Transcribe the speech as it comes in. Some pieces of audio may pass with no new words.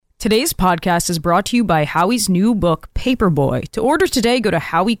Today's podcast is brought to you by Howie's new book, Paperboy. To order today, go to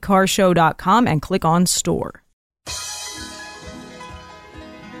howiecarshow.com and click on store.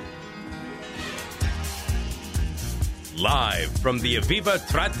 Live from the Aviva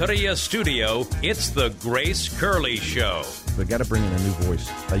Trattoria studio, it's the Grace Curley Show. We've got to bring in a new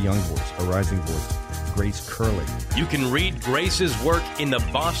voice, a young voice, a rising voice. Grace Curley. You can read Grace's work in the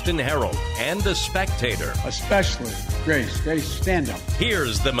Boston Herald and the Spectator. Especially Grace. Grace, stand up.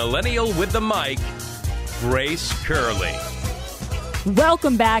 Here's the millennial with the mic, Grace Curley.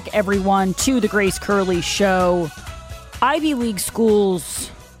 Welcome back, everyone, to the Grace Curley Show. Ivy League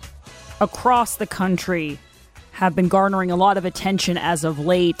schools across the country have been garnering a lot of attention as of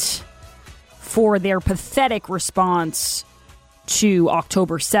late for their pathetic response to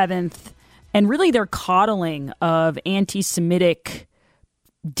October 7th. And really their coddling of anti-Semitic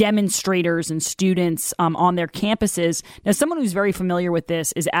demonstrators and students on their campuses. Now, someone who's very familiar with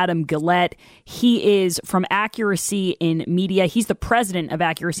this is Adam Guillette. He is from Accuracy in Media. He's the president of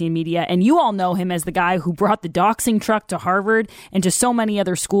Accuracy in Media, and you all know him as the guy who brought the Doxxing Truck to Harvard and to so many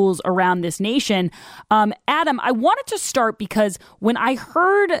other schools around this nation. Adam, I wanted to start because when I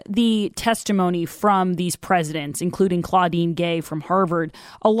heard the testimony from these presidents, including Claudine Gay from Harvard,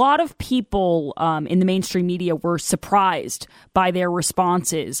 a lot of people in the mainstream media were surprised by their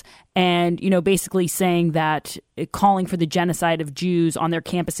responses. And, basically saying that calling for the genocide of Jews on their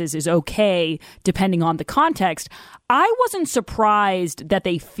campuses is okay, depending on the context. I wasn't surprised that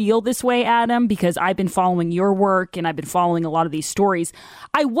they feel this way, Adam, because I've been following your work and I've been following a lot of these stories.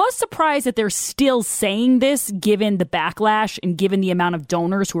 I was surprised that they're still saying this, given the backlash and given the amount of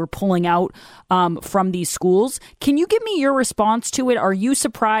donors who are pulling out from these schools. Can you give me your response to it? Are you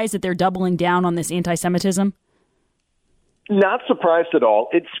surprised that they're doubling down on this anti-Semitism? Not surprised at all.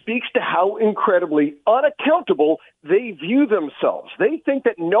 It speaks to how incredibly unaccountable they view themselves. They think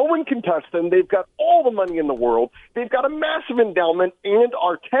that no one can touch them. They've got all the money in the world. They've got a massive endowment and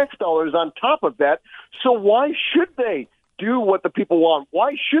our tax dollars on top of that. So why should they do what the people want?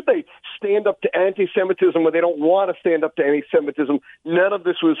 Why should they stand up to anti-Semitism when they don't want to stand up to anti-Semitism? None of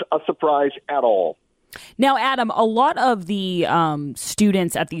this was a surprise at all. Now, Adam, a lot of the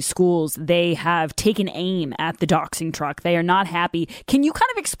students at these schools, they have taken aim at the Doxxing Truck. They are not happy. Can you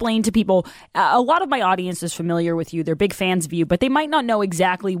kind of explain to people, a lot of my audience is familiar with you, they're big fans of you, but they might not know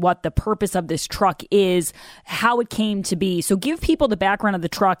exactly what the purpose of this truck is, how it came to be. So give people the background of the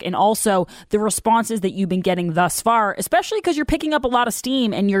truck and also the responses that you've been getting thus far, especially because you're picking up a lot of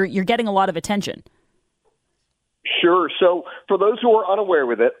steam and you're getting a lot of attention. Sure. So for those who are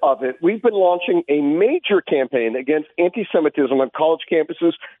unaware of it, we've been launching a major campaign against anti-Semitism on college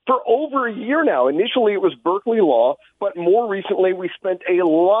campuses for over a year now. Initially, it was Berkeley Law, but more recently, we spent a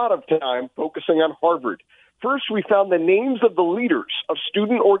lot of time focusing on Harvard. First, we found the names of the leaders of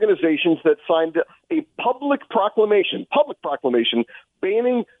student organizations that signed a public proclamation,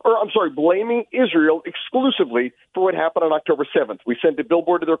 blaming Israel exclusively for what happened on October 7th. We sent a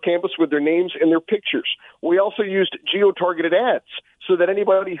billboard to their campus with their names and their pictures. We also used geo-targeted ads so that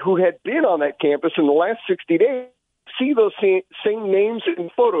anybody who had been on that campus in the last 60 days see those same names and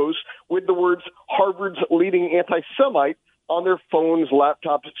photos with the words Harvard's leading anti-Semite on their phones,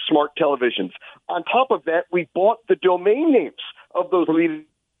 laptops, smart televisions. On top of that, we bought the domain names of those leading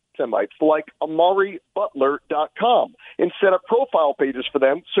Semites, like amaributler.com, and set up profile pages for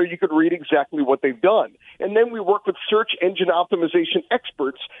them so you could read exactly what they've done. And then we work with search engine optimization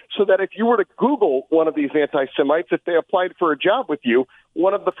experts so that if you were to Google one of these anti-Semites, if they applied for a job with you,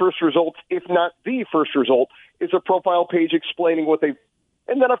 one of the first results, if not the first result, is a profile page explaining what they've.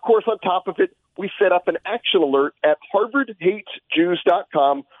 And then, of course, on top of it, we set up an action alert at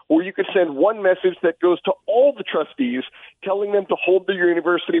harvardhatesjews.com where you can send one message that goes to all the trustees telling them to hold the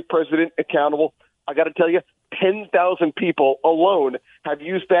university president accountable. I got to tell you, 10,000 people alone have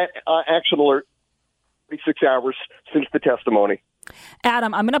used that action alert 36 hours since the testimony.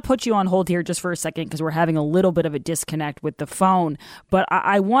 Adam, I'm going to put you on hold here just for a second because we're having a little bit of a disconnect with the phone. But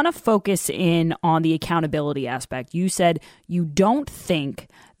I want to focus in on the accountability aspect. You said you don't think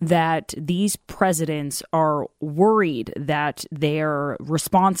that these presidents are worried that their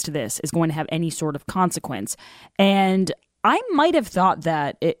response to this is going to have any sort of consequence. And I might have thought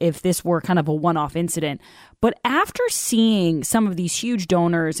that if this were kind of a one-off incident, but after seeing some of these huge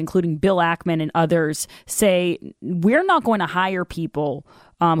donors, including Bill Ackman and others, say, we're not going to hire people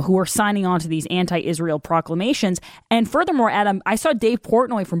who are signing on to these anti-Israel proclamations. And furthermore, Adam, I saw Dave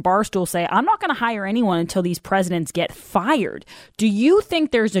Portnoy from Barstool say, I'm not going to hire anyone until these presidents get fired. Do you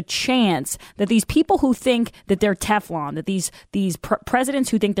think there's a chance that these people who think that they're Teflon, that these presidents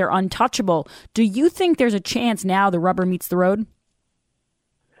who think they're untouchable, do you think there's a chance now the rubber meets the road?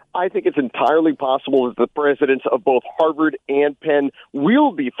 I think it's entirely possible that the presidents of both Harvard and Penn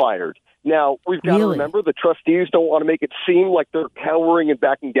will be fired. Now, we've got to remember the trustees don't want to make it seem like they're cowering and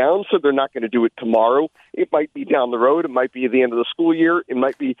backing down, so they're not going to do it tomorrow. It might be down the road. It might be at the end of the school year. It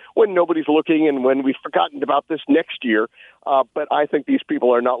might be when nobody's looking and when we've forgotten about this next year. But I think these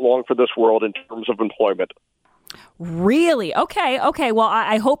people are not long for this world in terms of employment. Really? Okay. Well,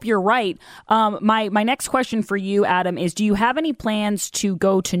 I hope you're right. My next question for you, Adam, is do you have any plans to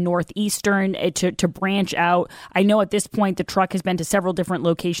go to Northeastern to branch out? I know at this point the truck has been to several different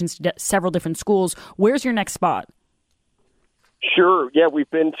locations, several different schools. Where's your next spot? Sure. Yeah, we've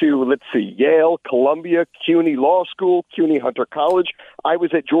been to, Yale, Columbia, CUNY Law School, CUNY Hunter College. I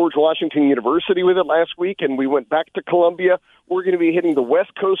was at George Washington University with it last week, and we went back to Columbia. We're going to be hitting the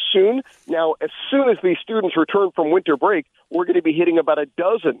West Coast soon. Now, as soon as these students return from winter break, we're going to be hitting about a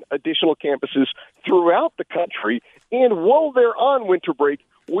dozen additional campuses throughout the country. And while they're on winter break,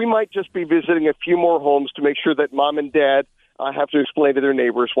 we might just be visiting a few more homes to make sure that mom and dad have to explain to their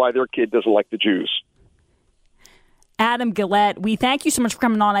neighbors why their kid doesn't like the Jews. Adam Guillette, we thank you so much for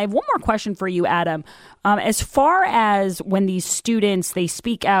coming on. I have one more question for you, Adam. As far as when these students, they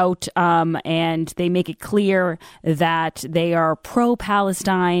speak out and they make it clear that they are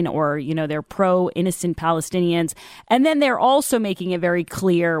pro-Palestine or, they're pro-innocent Palestinians, and then they're also making it very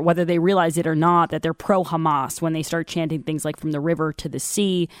clear, whether they realize it or not, that they're pro-Hamas when they start chanting things like from the river to the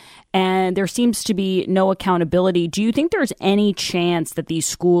sea, and there seems to be no accountability. Do you think there's any chance that these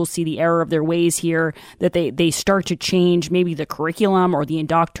schools see the error of their ways here, that they start to change maybe the curriculum or the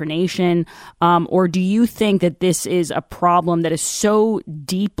indoctrination, or do you think that this is a problem that is so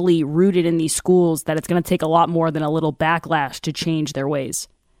deeply rooted in these schools that it's going to take a lot more than a little backlash to change their ways?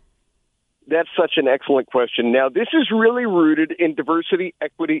 That's such an excellent question. Now, this is really rooted in diversity,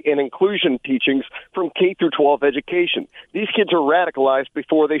 equity, and inclusion teachings from K through 12 education. These kids are radicalized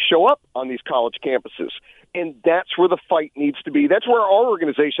before they show up on these college campuses. And that's where the fight needs to be. That's where our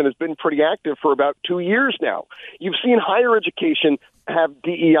organization has been pretty active for about 2 years now. You've seen higher education have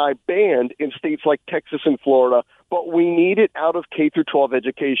DEI banned in states like Texas and Florida, but we need it out of K through 12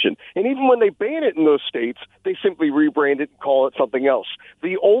 education. And even when they ban it in those states, they simply rebrand it and call it something else.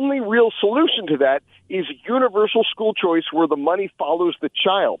 The only real solution to that is universal school choice, where the money follows the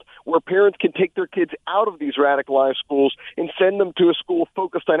child, where parents can take their kids out of these radicalized schools and send them to a school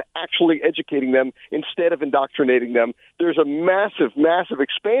focused on actually educating them instead of indoctrinating them. There's a massive, massive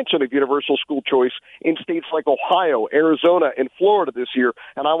expansion of universal school choice in states like Ohio, Arizona, and Florida this year,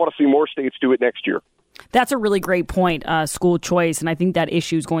 and I want to see more states do it next year. That's a really great point, school choice, and I think that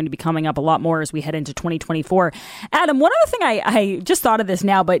issue is going to be coming up a lot more as we head into 2024. Adam, one other thing, I just thought of this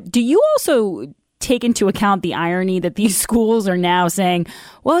now, but do you also take into account the irony that these schools are now saying,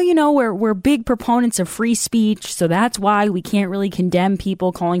 well, we're big proponents of free speech, so that's why we can't really condemn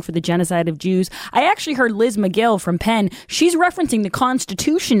people calling for the genocide of Jews? I actually heard Liz McGill from Penn. She's referencing the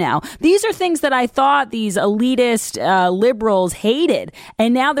Constitution now. These are things that I thought these elitist liberals hated,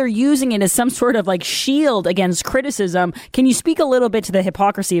 and now they're using it as some sort of shield against criticism. Can you speak a little bit to the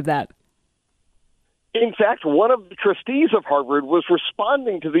hypocrisy of that? In fact, one of the trustees of Harvard was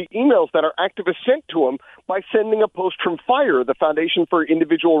responding to the emails that our activists sent to him by sending a post from FIRE, the Foundation for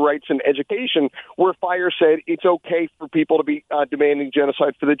Individual Rights in Education, where FIRE said it's okay for people to be demanding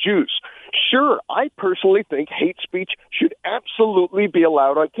genocide for the Jews. Sure, I personally think hate speech should absolutely be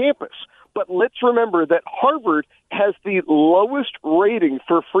allowed on campus. But let's remember that Harvard has the lowest rating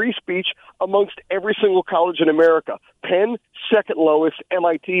for free speech amongst every single college in America. Penn, second lowest.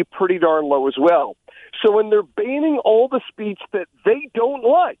 MIT, pretty darn low as well. So when they're banning all the speech that they don't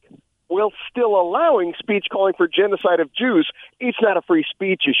like, while still allowing speech calling for genocide of Jews, it's not a free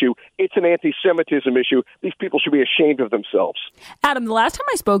speech issue. It's an anti-Semitism issue. These people should be ashamed of themselves. Adam, the last time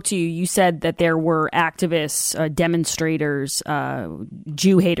I spoke to you, you said that there were activists, demonstrators,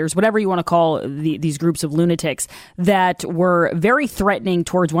 Jew haters, whatever you want to call these groups of lunatics, that were very threatening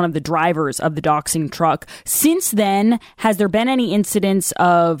towards one of the drivers of the Doxxing truck. Since then, has there been any incidents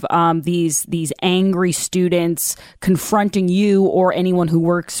of these angry students confronting you or anyone who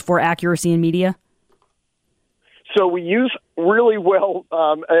works for Accuracy in Media? So we use really well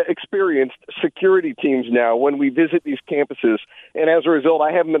experienced security teams now when we visit these campuses. And as a result,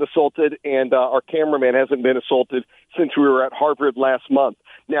 I haven't been assaulted, and our cameraman hasn't been assaulted since we were at Harvard last month.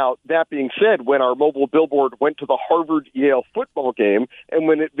 Now, that being said, when our mobile billboard went to the Harvard-Yale football game, and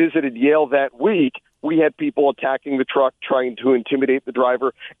when it visited Yale that week, we had people attacking the truck, trying to intimidate the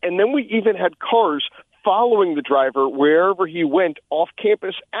driver. And then we even had cars following the driver wherever he went off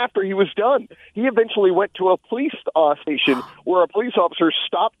campus after he was done. He eventually went to a police station where a police officer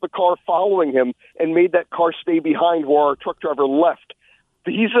stopped the car following him and made that car stay behind where our truck driver left.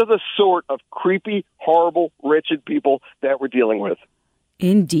 These are the sort of creepy, horrible, wretched people that we're dealing with.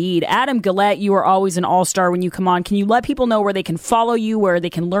 Indeed. Adam Guillette, you are always an all-star when you come on. Can you let people know where they can follow you, where they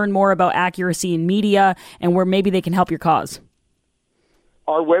can learn more about accuracy in media, and where maybe they can help your cause?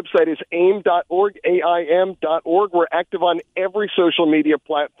 Our website is aim.org, AIM.org. We're active on every social media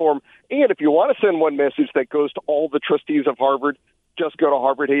platform. And if you want to send one message that goes to all the trustees of Harvard, just go to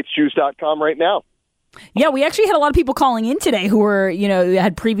harvardhatesjews.com right now. Yeah, we actually had a lot of people calling in today who were,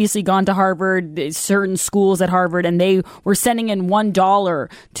 had previously gone to Harvard, certain schools at Harvard, and they were sending in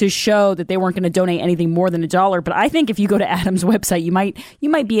 $1 to show that they weren't going to donate anything more than $1. But I think if you go to Adam's website, you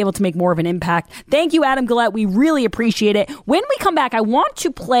might be able to make more of an impact. Thank you, Adam Guillette. We really appreciate it. When we come back, I want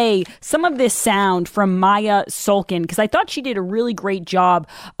to play some of this sound from Maya Solkin, because I thought she did a really great job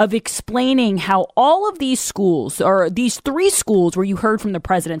of explaining how all of these schools, or these three schools where you heard from the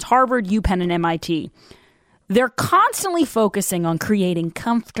presidents, Harvard, UPenn, and MIT, they're constantly focusing on creating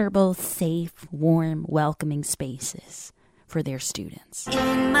comfortable, safe, warm, welcoming spaces for their students.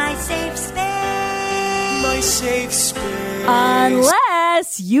 In my safe space. My safe space.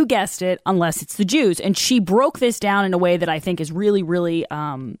 Unless, you guessed it, unless it's the Jews. And she broke this down in a way that I think is really, really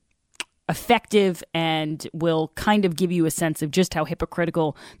effective and will kind of give you a sense of just how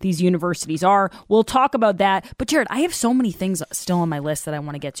hypocritical these universities are. We'll talk about that. But Jared, I have so many things still on my list that I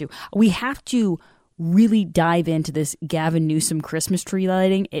want to get to. We have to really dive into this Gavin Newsom Christmas tree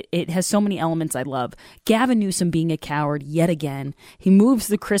lighting. It has so many elements I love. Gavin Newsom being a coward yet again. He moves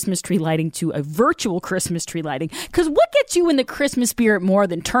the Christmas tree lighting to a virtual Christmas tree lighting. Because what gets you in the Christmas spirit more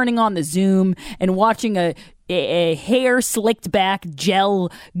than turning on the Zoom and watching a hair slicked back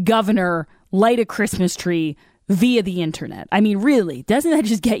gel governor light a Christmas tree via the internet? I mean, really, doesn't that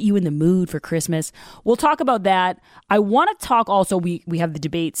just get you in the mood for Christmas? We'll talk about that. I want to talk also, we have the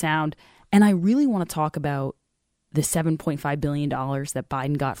debate sound. And I really want to talk about the $7.5 billion that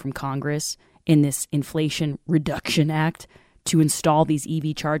Biden got from Congress in this Inflation Reduction Act to install these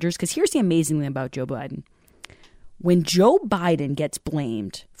EV chargers. Because here's the amazing thing about Joe Biden. When Joe Biden gets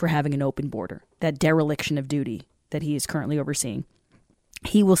blamed for having an open border, that dereliction of duty that he is currently overseeing,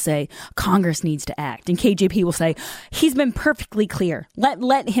 he will say, Congress needs to act. And KJP will say, he's been perfectly clear.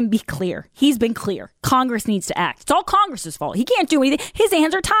 Let him be clear. He's been clear. Congress needs to act. It's all Congress's fault. He can't do anything. His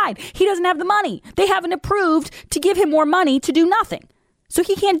hands are tied. He doesn't have the money. They haven't approved to give him more money to do nothing. So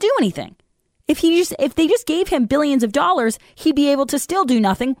he can't do anything. If they just gave him billions of dollars, he'd be able to still do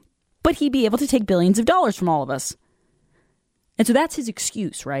nothing, but he'd be able to take billions of dollars from all of us. And so that's his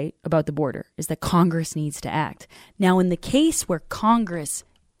excuse, right, about the border, is that Congress needs to act. Now, in the case where Congress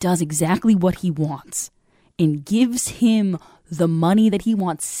does exactly what he wants and gives him the money that he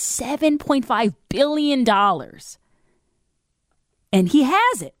wants, $7.5 billion, and he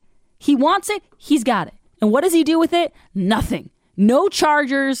has it, he wants it, he's got it. And what does he do with it? Nothing. No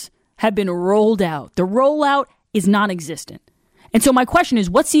chargers have been rolled out. The rollout is non-existent. And so my question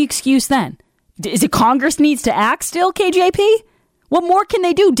is, what's the excuse then? Is it Congress needs to act still, KJP? What more can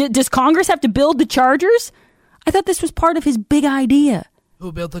they do? Does Congress have to build the chargers? I thought this was part of his big idea.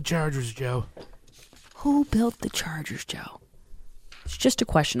 Who built the chargers, Joe? Who built the chargers, Joe? It's just a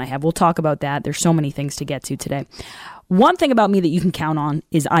question I have. We'll talk about that. There's so many things to get to today. One thing about me that you can count on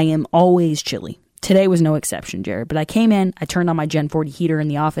is I am always chilly. Today was no exception, Jared. But I came in, I turned on my Gen 40 heater in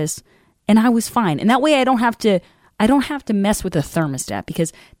the office, and I was fine. And that way I don't have to mess with the thermostat,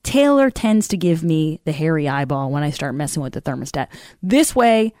 because Taylor tends to give me the hairy eyeball when I start messing with the thermostat. This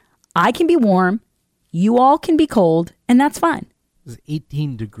way, I can be warm, you all can be cold, and that's fine. It was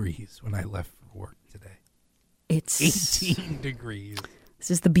 18 degrees when I left for work today. It's 18 degrees. This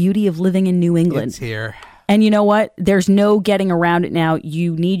is the beauty of living in New England. It's here. And you know what? There's no getting around it now.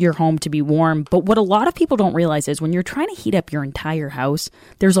 You need your home to be warm. But what a lot of people don't realize is when you're trying to heat up your entire house,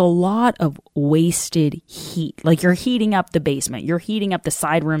 there's a lot of wasted heat. Like you're heating up the basement. You're heating up the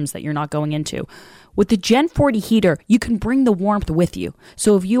side rooms that you're not going into. With the Gen 40 heater, you can bring the warmth with you.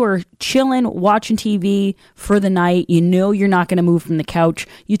 So if you are chilling, watching TV for the night, you know you're not going to move from the couch,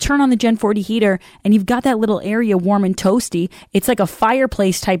 you turn on the Gen 40 heater and you've got that little area warm and toasty. It's like a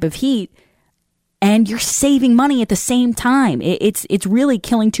fireplace type of heat. And you're saving money at the same time. It's really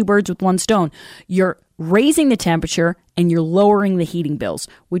killing two birds with one stone. You're raising the temperature and you're lowering the heating bills,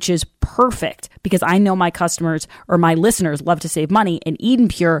 which is perfect because I know my customers or my listeners love to save money, and Eden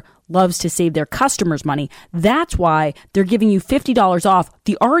Pure loves to save their customers money. That's why they're giving you $50 off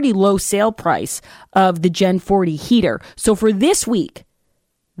the already low sale price of the Gen 40 heater. So for this week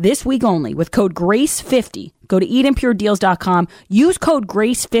only, with code GRACE50, go to EdenPureDeals.com, use code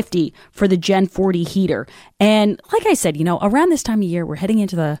GRACE50 for the Gen 40 heater. And like I said, around this time of year, we're heading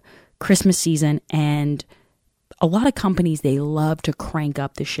into the Christmas season, and a lot of companies, they love to crank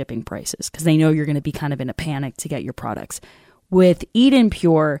up the shipping prices because they know you're going to be kind of in a panic to get your products. With Eden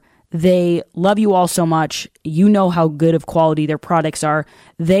Pure, they love you all so much. You know how good of quality their products are.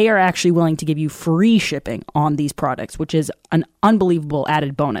 They are actually willing to give you free shipping on these products, which is an unbelievable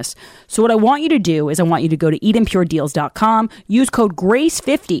added bonus. So what I want you to do is I want you to go to EdenPureDeals.com, use code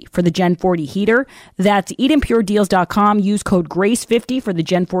GRACE50 for the Gen 40 heater. That's EdenPureDeals.com, use code GRACE50 for the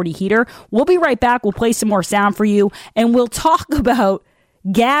Gen 40 heater. We'll be right back. We'll play some more sound for you, and we'll talk about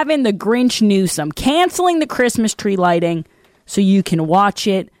Gavin the Grinch Newsom canceling the Christmas tree lighting so you can watch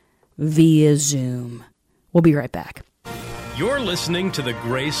it via Zoom. We'll be right back. You're listening to The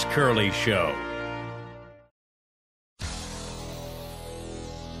Grace Curley Show.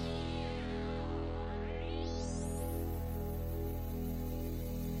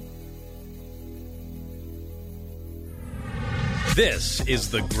 This is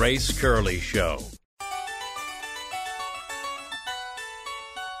The Grace Curley Show.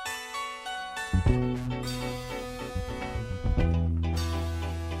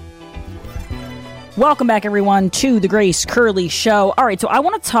 Welcome back, everyone, to the Grace Curley Show. All right, so I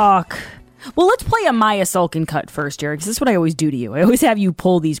want to talk... Well, let's play a Maya Sulkin cut first, Jared, because this is what I always do to you. I always have you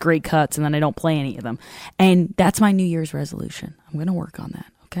pull these great cuts, and then I don't play any of them. And that's my New Year's resolution. I'm going to work on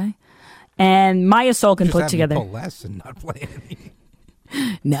that, okay? And Maya Sulkin put together... Just have me pull less and not play any.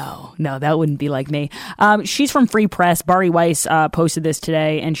 No, that wouldn't be like me. She's from Free Press. Bari Weiss posted this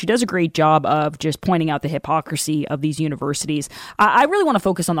today, and she does a great job of just pointing out the hypocrisy of these universities. I really want to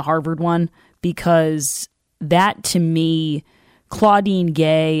focus on the Harvard one, because that, to me, Claudine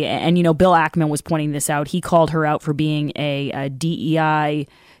Gay, and, Bill Ackman was pointing this out. He called her out for being a DEI.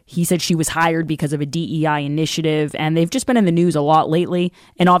 He said she was hired because of a DEI initiative, and they've just been in the news a lot lately.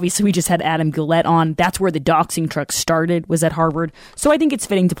 And obviously, we just had Adam Guillette on. That's where the Doxxing Truck started, was at Harvard. So I think it's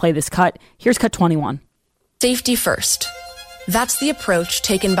fitting to play this cut. Here's cut 21. Safety first. That's the approach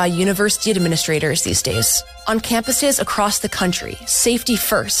taken by university administrators these days. On campuses across the country, safety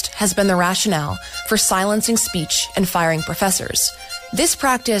first has been the rationale for silencing speech and firing professors. This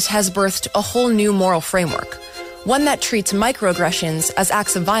practice has birthed a whole new moral framework, one that treats microaggressions as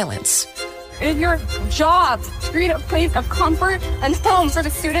acts of violence. It is your job to create a place of comfort and home for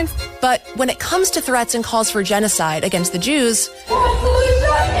the students. But when it comes to threats and calls for genocide against the Jews,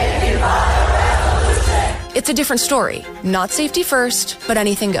 it's a different story. Not safety first, but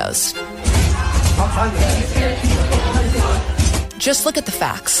anything goes. Just look at the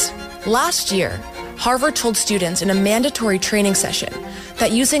facts. Last year, Harvard told students in a mandatory training session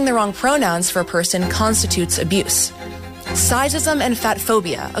that using the wrong pronouns for a person constitutes abuse. Sizeism and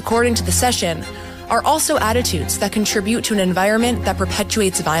fatphobia, according to the session, are also attitudes that contribute to an environment that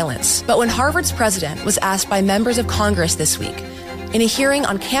perpetuates violence. But when Harvard's president was asked by members of Congress this week, in a hearing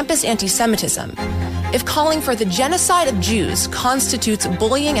on campus anti-Semitism, if calling for the genocide of Jews constitutes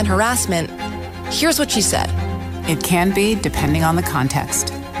bullying and harassment, here's what she said. It can be, depending on the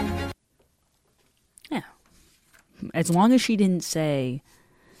context. Yeah. As long as she didn't say...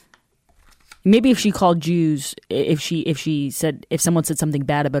 Maybe if she called Jews, if someone said something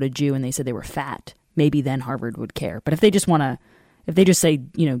bad about a Jew and they said they were fat, maybe then Harvard would care. But if they just say,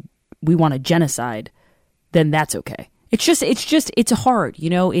 we want a genocide, then that's okay. It's hard,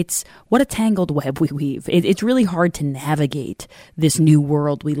 it's what a tangled web we weave. It's really hard to navigate this new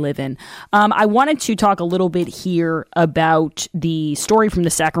world we live in. I wanted to talk a little bit here about the story from the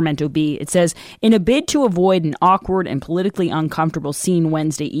Sacramento Bee. It says, in a bid to avoid an awkward and politically uncomfortable scene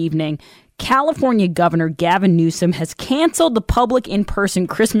Wednesday evening, California Governor Gavin Newsom has canceled the public in-person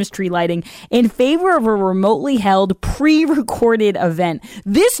Christmas tree lighting in favor of a remotely held pre-recorded event.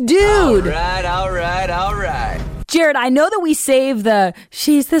 This dude... All right. Jared, I know that we save the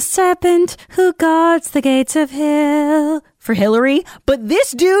 "she's the serpent who guards the gates of hell" for Hillary, but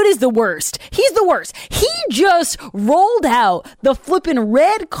this dude is the worst. He's the worst. He just rolled out the flippin'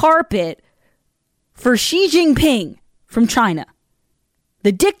 red carpet for Xi Jinping from China.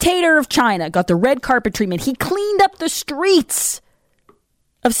 The dictator of China got the red carpet treatment. He cleaned up the streets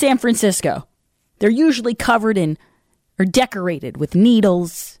of San Francisco. They're usually covered in or decorated with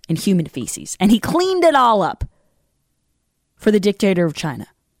needles and human feces. And he cleaned it all up for the dictator of China.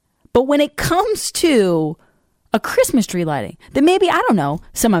 But when it comes to a Christmas tree lighting that maybe, I don't know,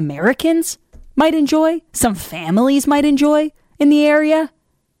 some Americans might enjoy, some families might enjoy in the area,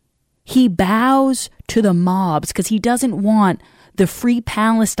 he bows to the mobs because he doesn't want the Free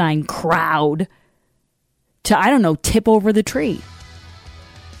Palestine crowd to, I don't know, tip over the tree.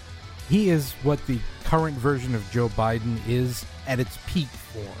 He is what the current version of Joe Biden is at its peak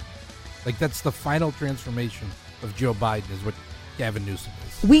form. Like, that's the final transformation of Joe Biden is what Gavin Newsom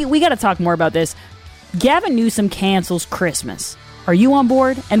is. We got to talk more about this. Gavin Newsom cancels Christmas. Are you on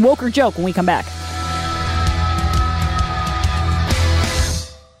board? And woke or joke when we come back.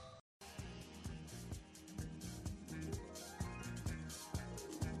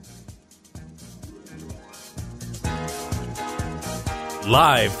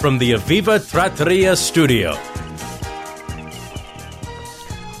 Live from the Aviva Trattoria studio.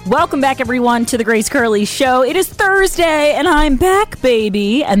 Welcome back, everyone, to the Grace Curley Show. It is Thursday, and I'm back,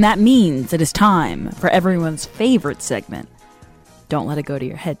 baby. And that means it is time for everyone's favorite segment. Don't let it go to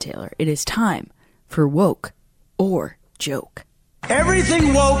your head, Taylor. It is time for Woke or Joke.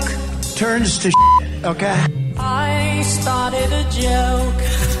 Everything woke turns to shit, okay? I started a joke.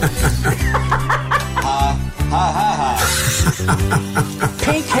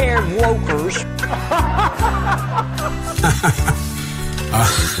 Pink-haired wokers.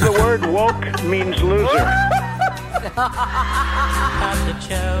 The word woke means loser. Have the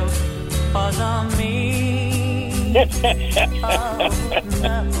joke was on me.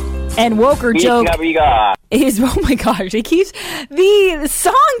 And Woke or Joke is, oh my gosh, the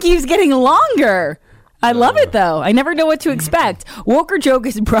song keeps getting longer. I love it, though. I never know what to expect. Woke or Joke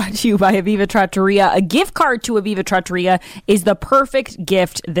is brought to you by Aviva Trattoria. A gift card to Aviva Trattoria is the perfect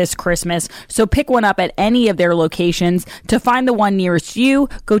gift this Christmas. So pick one up at any of their locations. To find the one nearest you,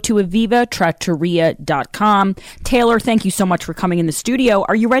 go to avivatrattoria.com. Taylor, thank you so much for coming in the studio.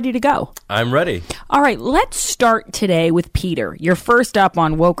 Are you ready to go? I'm ready. All right, let's start today with Peter. You're first up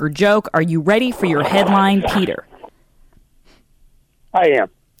on Woke or Joke. Are you ready for your headline, Peter? I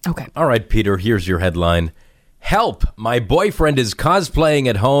am. Okay. All right, Peter, here's your headline. Help! My boyfriend is cosplaying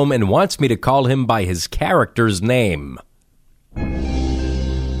at home and wants me to call him by his character's name.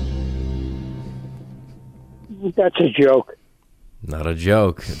 That's a joke. Not a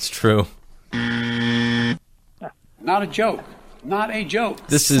joke. It's true. Not a joke. Not a joke.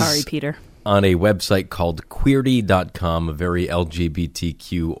 This is Sorry, Peter. On a website called Queerty.com, a very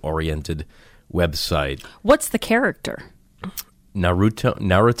LGBTQ-oriented website. What's the character? Naruto?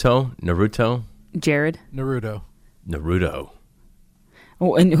 Jared? Naruto.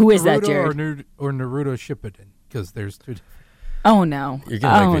 Oh, and who is that, Naruto Jared? Or Naruto Shippuden, because there's two. Oh, no. You're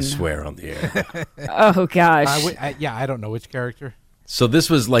going to make me swear on the air. Oh, gosh. I don't know which character. So this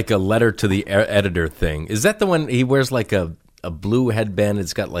was like a letter to the editor thing. Is that the one he wears like a blue headband?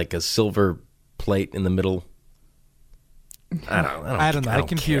 It's got like a silver plate in the middle. I don't know. I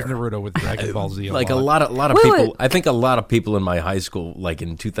confuse Naruto with Dragon Ball Z. A lot of people. I think a lot of people in my high school, like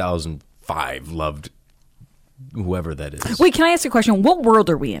in 2005, loved whoever that is. Wait, can I ask a question? What world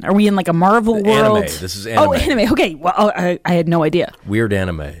are we in? Are we in like a Marvel world? Anime. This is anime. Oh, anime. Okay. Well, I had no idea. Weird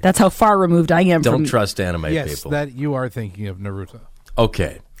anime. That's how far removed I am. Don't trust anime people. Yes, that you are thinking of Naruto.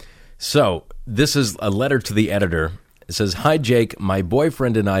 Okay. So this is a letter to the editor. It says, "Hi, Jake. My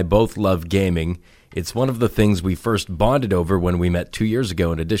boyfriend and I both love gaming. It's one of the things we first bonded over when we met 2 years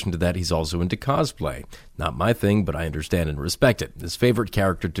ago. In addition to that, he's also into cosplay. Not my thing, but I understand and respect it. His favorite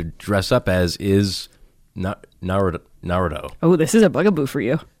character to dress up as is Naruto. Oh, this is a bugaboo for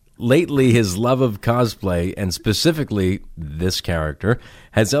you. Lately, his love of cosplay, and specifically this character,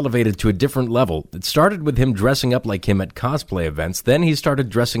 has elevated to a different level. It started with him dressing up like him at cosplay events. Then he started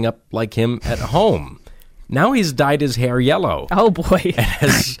dressing up like him at home. Now he's dyed his hair yellow. Oh, boy. And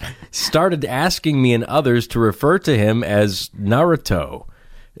has started asking me and others to refer to him as Naruto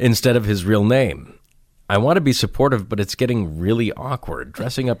instead of his real name. I want to be supportive, but it's getting really awkward.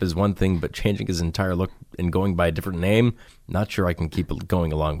 Dressing up is one thing, but changing his entire look and going by a different name, not sure I can keep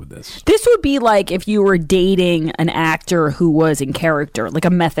going along with this." This would be like if you were dating an actor who was in character, like a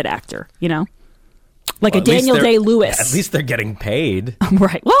method actor, you know? Like a Daniel Day-Lewis. At least they're getting paid.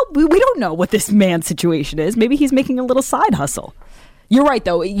 Right. Well, we don't know what this man's situation is. Maybe he's making a little side hustle. You're right,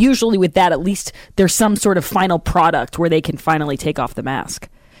 though. Usually with that, at least there's some sort of final product where they can finally take off the mask.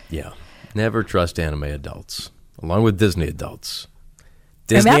 Yeah. Never trust anime adults, along with Disney adults.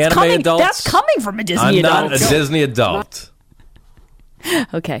 Adults? That's coming from a Disney adult. I'm not a Disney adult.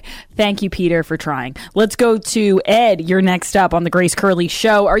 Okay. Thank you, Peter, for trying. Let's go to Ed. You're next up on the Grace Curley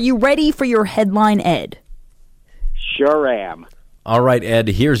Show. Are you ready for your headline, Ed? Sure am. All right, Ed,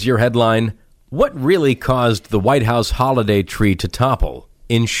 here's your headline. What really caused the White House holiday tree to topple?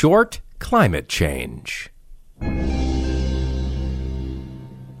 In short, climate change.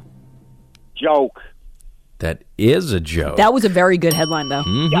 Joke. That is a joke. That was a very good headline, though.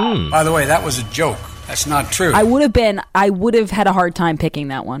 Mm-hmm. By the way, that was a joke. That's not true. I would have had a hard time picking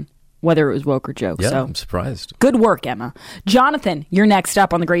that one, whether it was woke or joke. Yeah, so. I'm surprised. Good work, Emma. Jonathan, you're next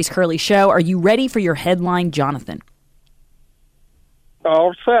up on the Grace Curley Show. Are you ready for your headline, Jonathan?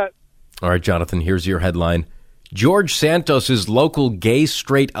 All set. All right, Jonathan, here's your headline. George Santos's local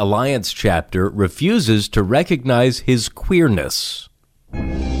gay-straight alliance chapter refuses to recognize his queerness.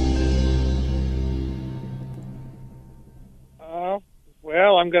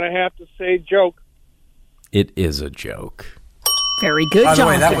 Well, I'm going to have to say joke. It is a joke. Very good, By the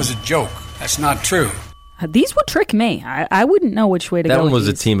way, Jonathan. that was a joke. That's not true. These would trick me. I wouldn't know which way to go. That one with was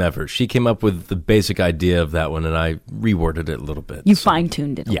a these. team effort. She came up with the basic idea of that one, and I reworded it a little bit. You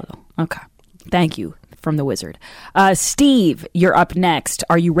fine-tuned it a little. Okay. Thank you from the wizard. Steve, you're up next.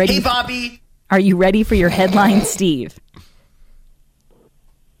 Are you ready? Hey, Bobby. Are you ready for your headline, Steve?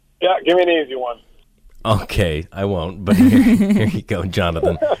 Yeah, give me an easy one. Okay, I won't, but here you go,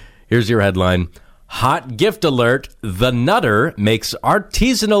 Jonathan. Here's your headline. Hot gift alert. The Nutter makes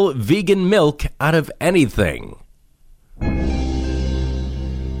artisanal vegan milk out of anything. I'm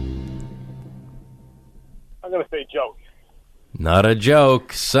going to say joke. Not a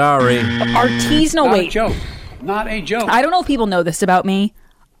joke. Sorry. Artisanal. Not Wait. a joke. Not a joke. I don't know if people know this about me.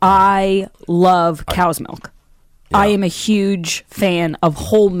 I love cow's milk. Yeah. I am a huge fan of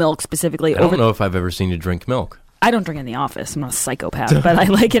whole milk specifically. I don't know if I've ever seen you drink milk. I don't drink in the office. I'm not a psychopath, but I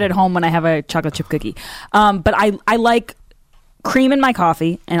like it at home when I have a chocolate chip cookie. But I like cream in my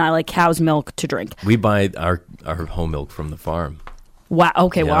coffee, and I like cow's milk to drink. We buy our whole milk from the farm. Wow.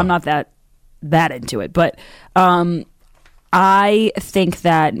 Okay. Well, Yeah. I'm not that into it, but I think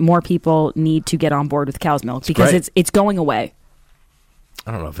that more people need to get on board with cow's milk because great. it's going away.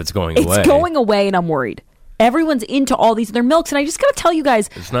 I don't know if it's going away. It's going away, and I'm worried. Everyone's into all these other milks, and I just got to tell you guys,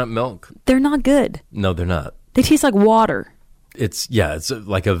 It's not milk. they're not good. No, they're not. They taste like water. It's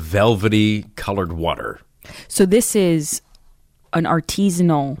like a velvety colored water. So this is an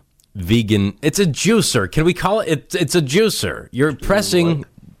artisanal Vegan. It's a juicer. Can we call it? It's a juicer. You're pressing.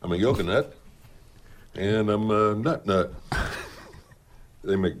 I'm a yoga nut, and I'm a nut.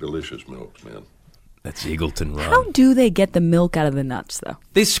 They make delicious milks, man. That's Eagleton Rum. How do they get the milk out of the nuts, though?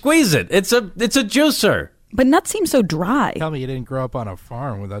 They squeeze it. It's a juicer. But nuts seem so dry. Tell me you didn't grow up on a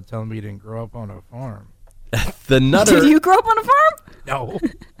farm without telling me you didn't grow up on a farm. The Nutter. Did you grow up on a farm? No.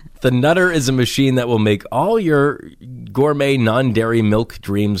 The Nutter is a machine that will make all your gourmet non-dairy milk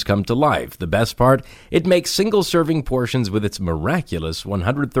dreams come to life. The best part, it makes single-serving portions with its miraculous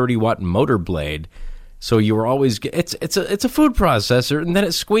 130-watt motor blade. So you are always it's a food processor, and then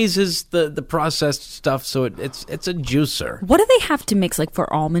it squeezes the processed stuff. So it's a juicer. What do they have to mix? Like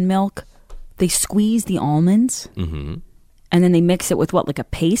for almond milk, they squeeze the almonds, and then they mix it with what, like a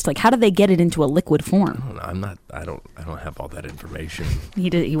paste? Like how do they get it into a liquid form? I don't have all that information.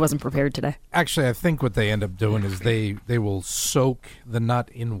 He wasn't prepared today. Actually, I think what they end up doing is they will soak the nut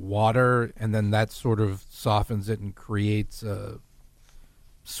in water, and then that sort of softens it and creates a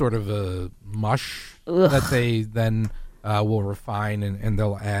sort of a mush that they then will refine, and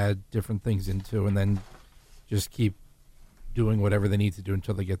they'll add different things into, and then just keep doing whatever they need to do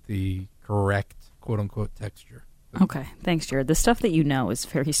until they get the correct quote-unquote texture. Okay, thanks, Jared. The stuff that you know is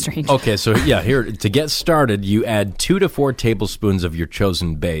very strange. Okay, so here to get started, you add 2 to 4 tablespoons of your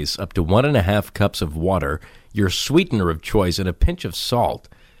chosen base, up to 1.5 cups of water, your sweetener of choice, and a pinch of salt.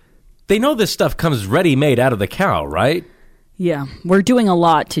 They know this stuff comes ready-made out of the cow, right? Yeah, we're doing a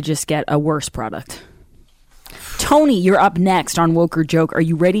lot to just get a worse product. Tony, you're up next on Woke or Joke. Are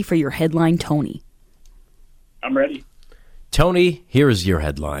you ready for your headline, Tony? I'm ready. Tony, here's your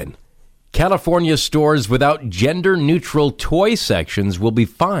headline. California stores without gender-neutral toy sections will be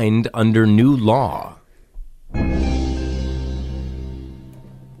fined under new law. I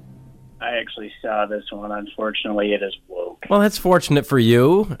actually saw this one. Unfortunately, it is woke. Well, that's fortunate for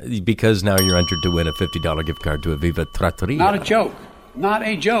you, because now you're entered to win a $50 gift card to a Viva Trattoria. Not a joke. Not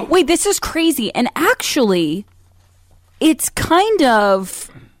a joke. Wait, this is crazy. And actually, it's kind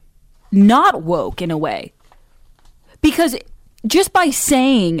of not woke in a way. Because just by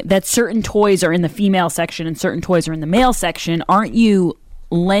saying that certain toys are in the female section and certain toys are in the male section, aren't you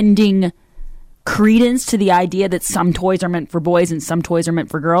lending credence to the idea that some toys are meant for boys and some toys are meant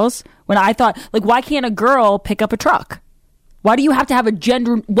for girls? When I thought, like, why can't a girl pick up a truck? Why do you have to have a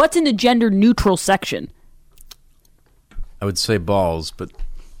gender... What's in the gender-neutral section? I would say balls, but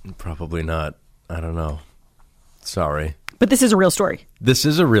probably not. I don't know. Sorry. But this is a real story. This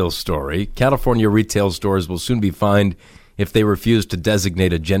is a real story. California retail stores will soon be fined if they refuse to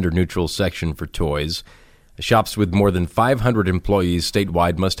designate a gender-neutral section for toys. Shops with more than 500 employees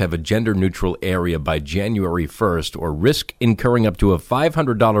statewide must have a gender-neutral area by January 1st or risk incurring up to a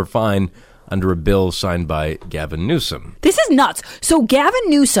 $500 fine under a bill signed by Gavin Newsom. This is nuts. So Gavin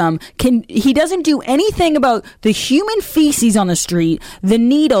Newsom he doesn't do anything about the human feces on the street, the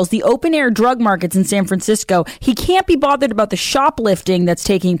needles, the open air drug markets in San Francisco. He can't be bothered about the shoplifting that's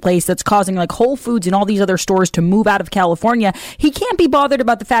taking place that's causing like Whole Foods and all these other stores to move out of California. He can't be bothered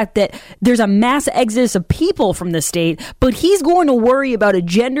about the fact that there's a mass exodus of people from the state, but he's going to worry about a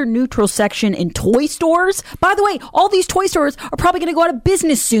gender neutral section in toy stores. By the way, all these toy stores are probably going to go out of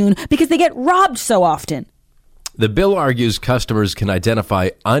business soon because they get robbed so often. The bill argues customers can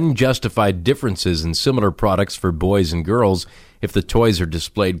identify unjustified differences in similar products for boys and girls if the toys are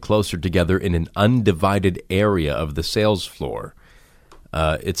displayed closer together in an undivided area of the sales floor.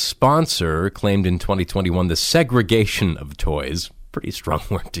 Its sponsor claimed in 2021 the segregation of toys, pretty strong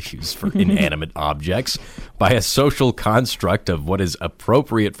word to use for inanimate objects, by a social construct of what is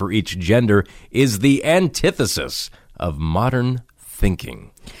appropriate for each gender is the antithesis of modern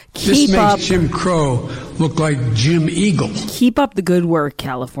thinking. This makes Jim Crow look like Jim Eagle. Keep up the good work,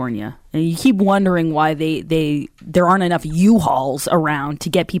 California. And you keep wondering why there aren't enough U-Hauls around to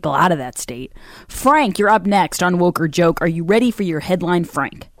get people out of that state. Frank, you're up next on Woke or Joke. Are you ready for your headline,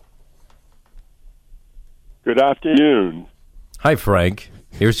 Frank? Good afternoon. Hi, Frank.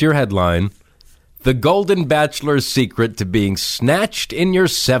 Here's your headline. The Golden Bachelor's secret to being snatched in your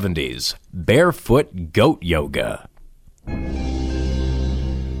 70s. Barefoot goat yoga.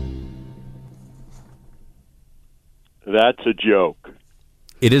 That's a joke.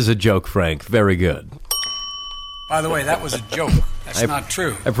 It is a joke, Frank. Very good. By the way, that was a joke. That's not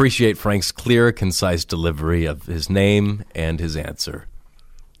true. I appreciate Frank's clear, concise delivery of his name and his answer.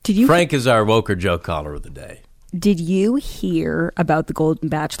 Frank is our Woke or Joke caller of the day. Did you hear about the Golden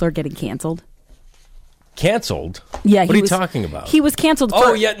Bachelor getting canceled? Canceled? Yeah. What are you talking about? He was canceled.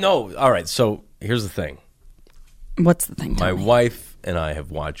 Oh, yeah, no. All right, so here's the thing. What's the thing? My wife and I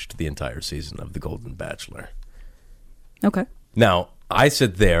have watched the entire season of The Golden Bachelor. Okay. Now, I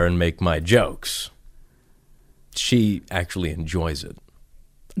sit there and make my jokes. She actually enjoys it.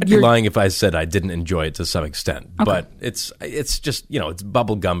 I'd be lying if I said I didn't enjoy it to some extent. Okay. But it's just, it's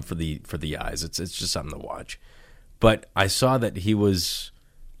bubble gum for the eyes. It's just something to watch. But I saw that he was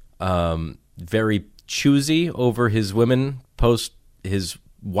very choosy over his women post his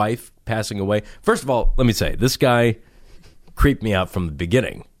wife passing away. First of all, let me say, this guy creeped me out from the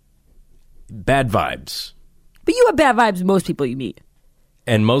beginning. Bad vibes. But you have bad vibes with most people you meet.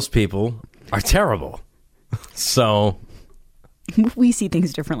 And most people are terrible. So we see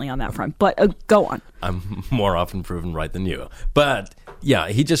things differently on that front. But go on. I'm more often proven right than you. But yeah,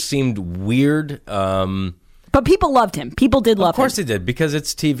 he just seemed weird. But people loved him. People did love him. Of course they did, because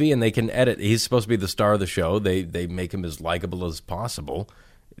it's TV and they can edit. He's supposed to be the star of the show. They make him as likable as possible.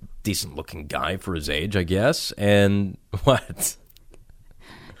 Decent looking guy for his age, I guess. And what?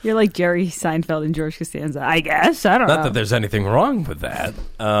 You're like Jerry Seinfeld and George Costanza, I guess. I don't know. Not that there's anything wrong with that.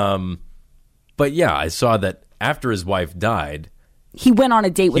 But yeah, I saw that after his wife died, he went on a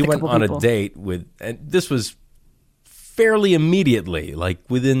date with a couple people. He went on a date with, and this was fairly immediately, like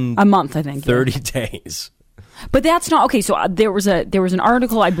within a month, I think, 30 days. But that's not okay. So there was an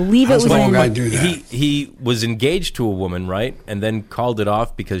article, I believe it was in. He was engaged to a woman, right, and then called it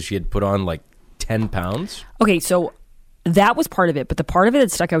off because she had put on like 10 pounds. Okay, so that was part of it, but the part of it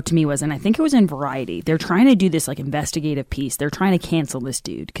that stuck out to me was, and I think it was in Variety, they're trying to do this like investigative piece. They're trying to cancel this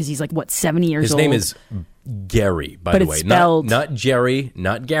dude because he's like, what, 70 years old? His name is Gary, by the way. Spelled... Not Jerry,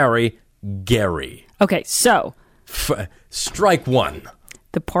 not Gary, Gary. Okay, so. Strike one.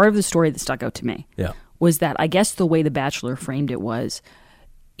 The part of the story that stuck out to me was that I guess the way The Bachelor framed it was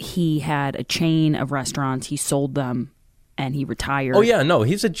he had a chain of restaurants, he sold them, and he retired. Oh, yeah, no,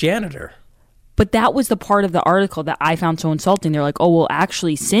 he's a janitor. But that was the part of the article that I found so insulting. They're like, oh, well,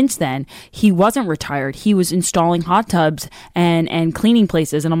 actually, since then, he wasn't retired. He was installing hot tubs and cleaning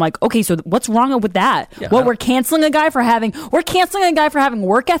places. And I'm like, okay, so what's wrong with that? Yeah. Well, we're canceling a guy for having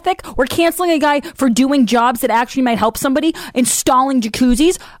work ethic. We're canceling a guy for doing jobs that actually might help somebody, installing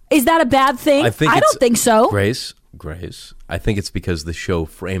jacuzzis. Is that a bad thing? I don't think so. Grace, I think it's because the show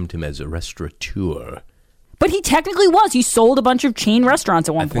framed him as a restaurateur. But he technically was. He sold a bunch of chain restaurants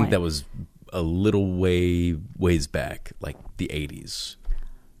at one point. I think that was a little ways back, like the 80s.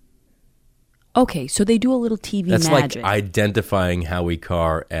 Okay, so they do a little TV That's magic. Like identifying Howie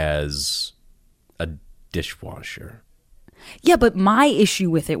Carr as a dishwasher. Yeah, but my issue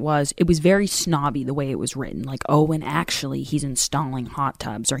with it was very snobby the way it was written. Like, oh, and actually he's installing hot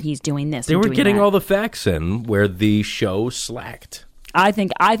tubs or he's doing this. They were getting all the facts in where the show slacked. I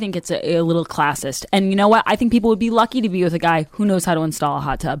think it's a little classist. And you know what? I think people would be lucky to be with a guy who knows how to install a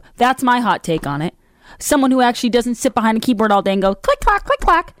hot tub. That's my hot take on it. someone who actually doesn't sit behind a keyboard all day and go click, clack, click,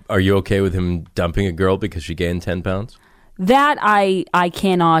 clack. Are you okay with him dumping a girl because she gained 10 pounds? That I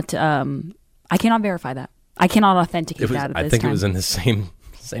cannot verify that. I cannot authenticate that at this time. I think it was in the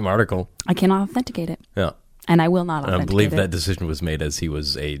same article. I cannot authenticate it. Yeah. And I will not authenticate it. I believe that decision was made as he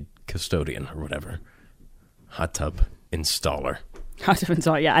was a custodian or whatever. Hot tub installer. Hot tub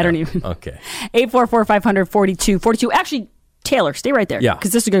installer, yeah, I don't even. Okay. 844-500-4242. Actually, Taylor, stay right there. Yeah.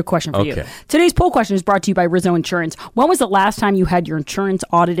 Because this is a good question for you. Okay. Today's poll question is brought to you by Rizzo Insurance. When was the last time you had your insurance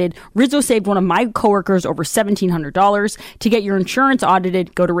audited? Rizzo saved one of my coworkers over $1,700. To get your insurance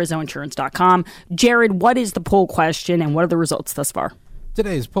audited, go to RizzoInsurance.com. Jared, what is the poll question and what are the results thus far?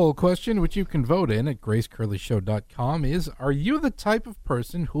 Today's poll question, which you can vote in at gracecurleyshow.com, is, are you the type of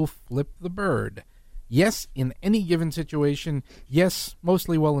person who'll flip the bird? Yes, in any given situation. Yes,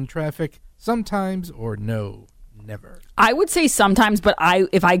 mostly while in traffic. Sometimes, or no, never. I would say sometimes, but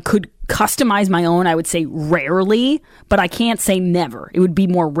if I could customize my own, I would say rarely, but I can't say never. It would be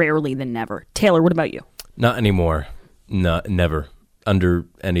more rarely than never. Taylor, what about you? Not anymore. No, never. Under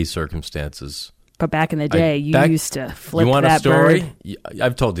any circumstances. But back in the day, you used to flip that bird. You want a story?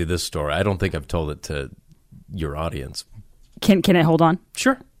 I've told you this story. I don't think I've told it to your audience. Can I hold on?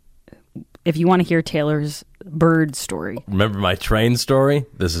 Sure. If you want to hear Taylor's bird story. Remember my train story?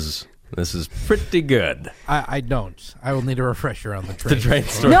 This is pretty good. I don't. I will need a refresher on the train. The train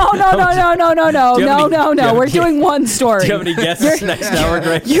story. No. We're doing one story. Do you have any guesses next hour,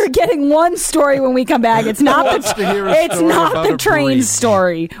 Grace? You're getting one story when we come back. It's not the train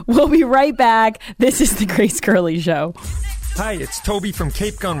story. We'll be right back. This is the Grace Curley Show. Hi, it's Toby from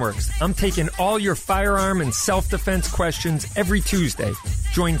Cape Gunworks. I'm taking all your firearm and self-defense questions every Tuesday.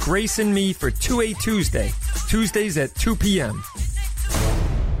 Join Grace and me for 2A Tuesday, Tuesdays at 2 p.m.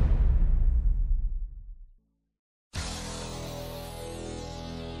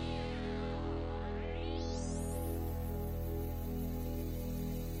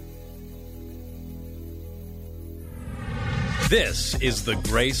 This is the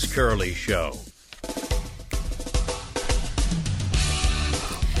Grace Curley Show.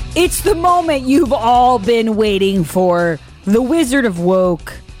 It's the moment you've all been waiting for. The Wizard of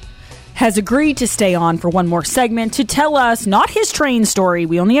Woke has agreed to stay on for one more segment to tell us, not his train story.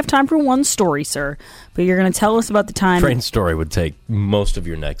 We only have time for one story, sir. But you're going to tell us about the time. Train story would take most of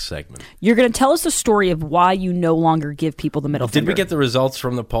your next segment. You're going to tell us the story of why you no longer give people the middle finger. Did we get the results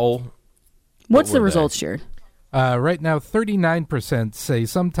from the poll? What's the results, Jared? Right now, 39% say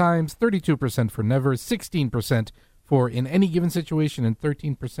sometimes, 32% for never, 16% for in any given situation, and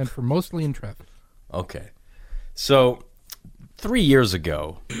 13% for mostly in traffic. Okay. So, 3 years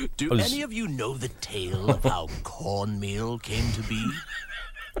ago... Do any of you know the tale of how cornmeal came to be?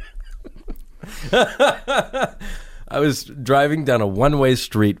 I was driving down a one-way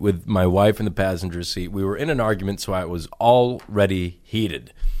street with my wife in the passenger seat. We were in an argument, so I was already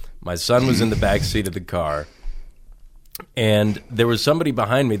heated. My son was in the back seat of the car, and there was somebody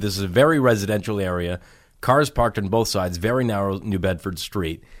behind me. This is a very residential area. Cars parked on both sides, very narrow New Bedford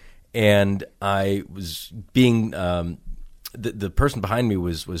Street. And I was being, the person behind me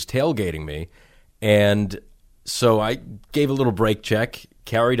was tailgating me. And so I gave a little brake check,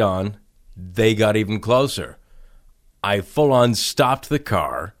 carried on. They got even closer. I full on stopped the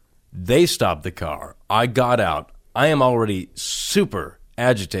car. They stopped the car. I got out. I am already super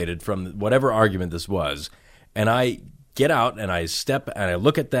agitated from whatever argument this was. And I get out and I step and I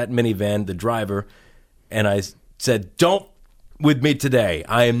look at that minivan, the driver, and I said, "Don't with me today.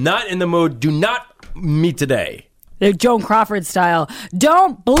 I am not in the mood. Do not meet today." The Joan Crawford style.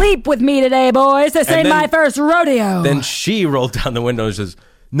 Don't bleep with me today, boys. This ain't my first rodeo. Then she rolled down the window and says,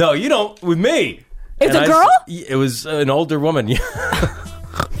 "No, you don't with me." It's a girl? It was an older woman.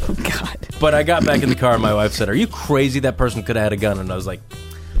 Oh, God. But I got back in the car and my wife said, "Are you crazy? That person could have had a gun." And I was like,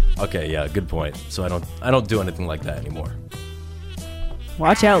 "Okay, yeah, good point." So I don't do anything like that anymore.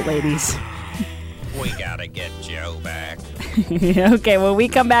 Watch out, ladies. We gotta get Joe back. Okay, when we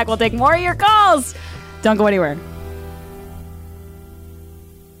come back, we'll take more of your calls. Don't go anywhere.